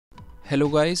Hello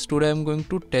guys, today I am going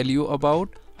to tell you about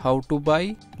how to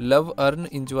buy Love Earn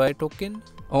Enjoy token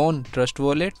on Trust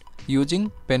Wallet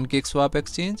using PancakeSwap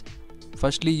exchange.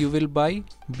 Firstly, you will buy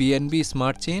BNB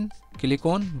Smart Chain. Click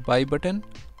on buy button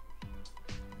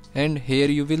and here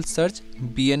you will search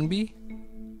BNB.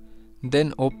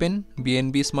 Then open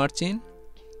BNB Smart Chain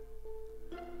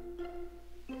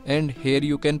and here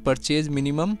you can purchase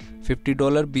minimum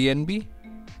 $50 BNB.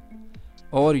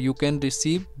 Or you can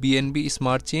receive BNB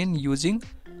Smart Chain using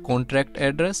contract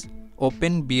address.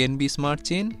 Open BNB Smart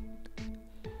Chain,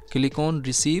 click on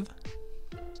receive.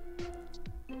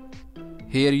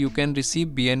 Here you can receive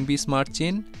BNB Smart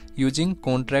Chain using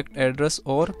contract address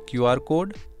or QR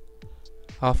code.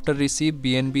 After receive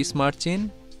BNB Smart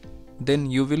Chain,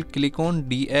 then you will click on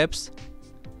D apps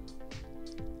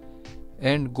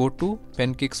and go to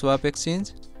PancakeSwap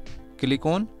exchange. Click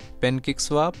on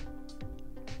PancakeSwap.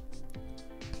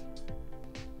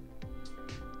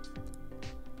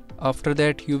 After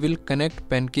that, you will connect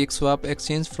PancakeSwap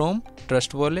exchange from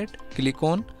Trust Wallet. Click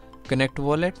on Connect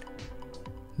Wallet.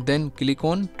 Then click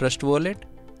on Trust Wallet.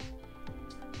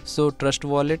 So Trust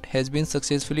Wallet has been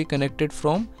successfully connected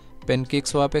from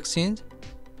PancakeSwap exchange.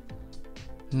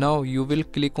 Now you will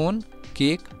click on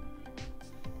Cake.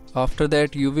 After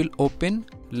that, you will open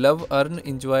Love Earn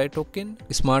Enjoy token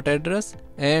smart address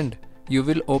and you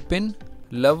will open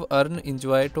Love Earn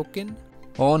Enjoy token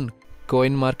on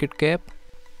CoinMarketCap.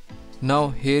 Now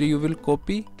here you will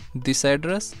copy this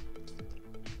address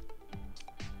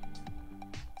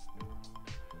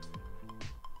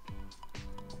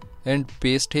and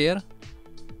paste here.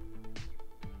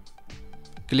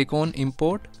 Click on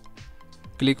import,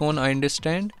 click on I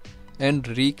understand and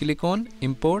re-click on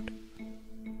import.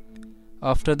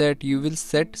 After that, you will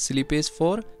set slippage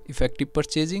for effective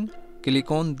purchasing. Click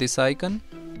on this icon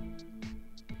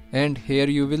and here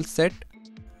you will set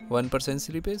 1%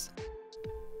 slippage.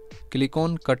 Click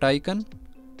on cut icon.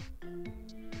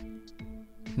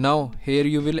 Now here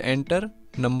you will enter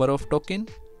number of token.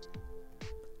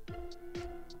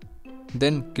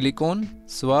 Then click on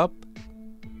swap.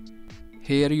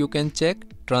 Here you can check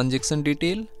transaction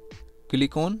detail.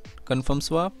 Click on confirm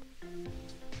swap.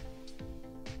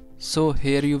 So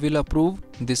here you will approve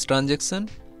this transaction.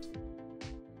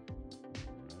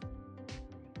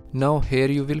 Now here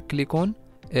you will click on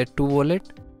add to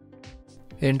wallet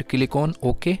and click on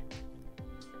OK.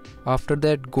 After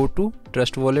that, go to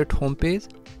Trust Wallet homepage.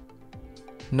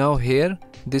 Now here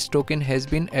this token has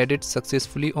been added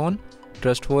successfully on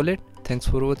Trust Wallet. Thanks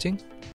for watching.